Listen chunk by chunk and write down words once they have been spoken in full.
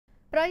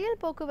ரயில்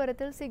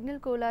போக்குவரத்தில்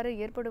சிக்னல் கோளாறு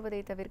ஏற்படுவதை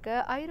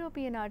தவிர்க்க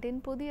ஐரோப்பிய நாட்டின்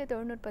புதிய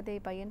தொழில்நுட்பத்தை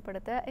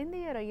பயன்படுத்த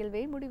இந்திய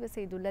ரயில்வே முடிவு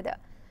செய்துள்ளது.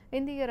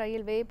 இந்திய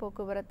ரயில்வே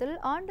போக்குவரத்தில்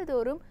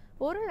ஆண்டுதோறும்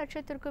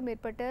 1,00,000க்கும்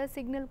மேற்பட்ட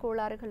சிக்னல்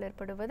கோளாறுகள்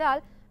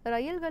ஏற்படுவதால்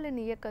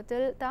ரயில்களின்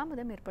இயக்கத்தில்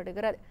தாமதம்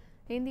ஏற்படுகிறது.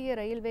 இந்திய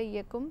ரயில்வே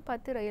இயக்கும்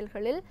 10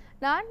 ரயில்களில்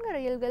 4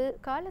 ரயில்கள்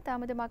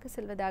காலதாமதமாக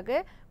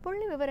செல்வதாக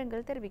புள்ளி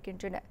விவரங்கள்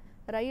தெரிவிக்கின்றன.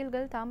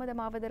 ரயில்கள்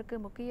தாமதமாவதற்கு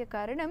முக்கிய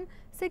காரணம்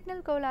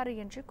சிக்னல் கோளாறு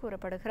என்று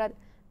கூறப்படுகிறது.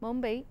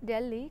 மும்பை,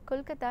 டெல்லி,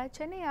 கொல்கத்தா,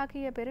 சென்னை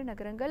ஆகிய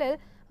பெருநகரங்களில்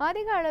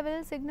அதிக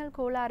அளவில் சிக்னல்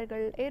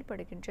கோளாறுகள்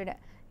ஏற்படுகின்றன.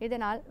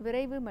 இதனால்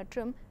விரைவு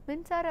மற்றும்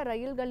மின்சார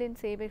ரயில்களின்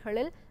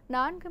சேவைகளில்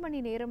 4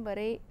 மணி நேரம்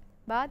வரை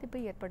பாதிப்பு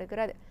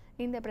ஏற்படுகிறது.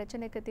 இந்த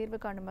பிரச்சினைக்கு தீர்வு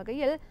காணும்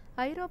வகையில்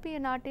ஐரோப்பிய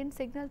நாட்டின்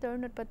சிக்னல்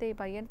தொழில்நுட்பத்தை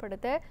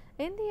பயன்படுத்த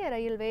இந்திய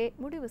ரயில்வே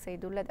முடிவு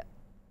செய்துள்ளது.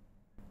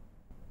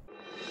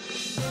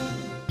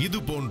 இது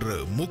போன்ற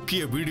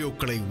முக்கிய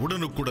வீடியோக்களை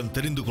உடனுக்குடன்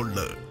தெரிந்து கொள்ள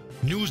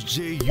NewsJ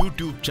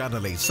யூடியூப்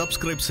சேனலை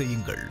சப்ஸ்கிரைப்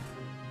செய்யுங்கள்.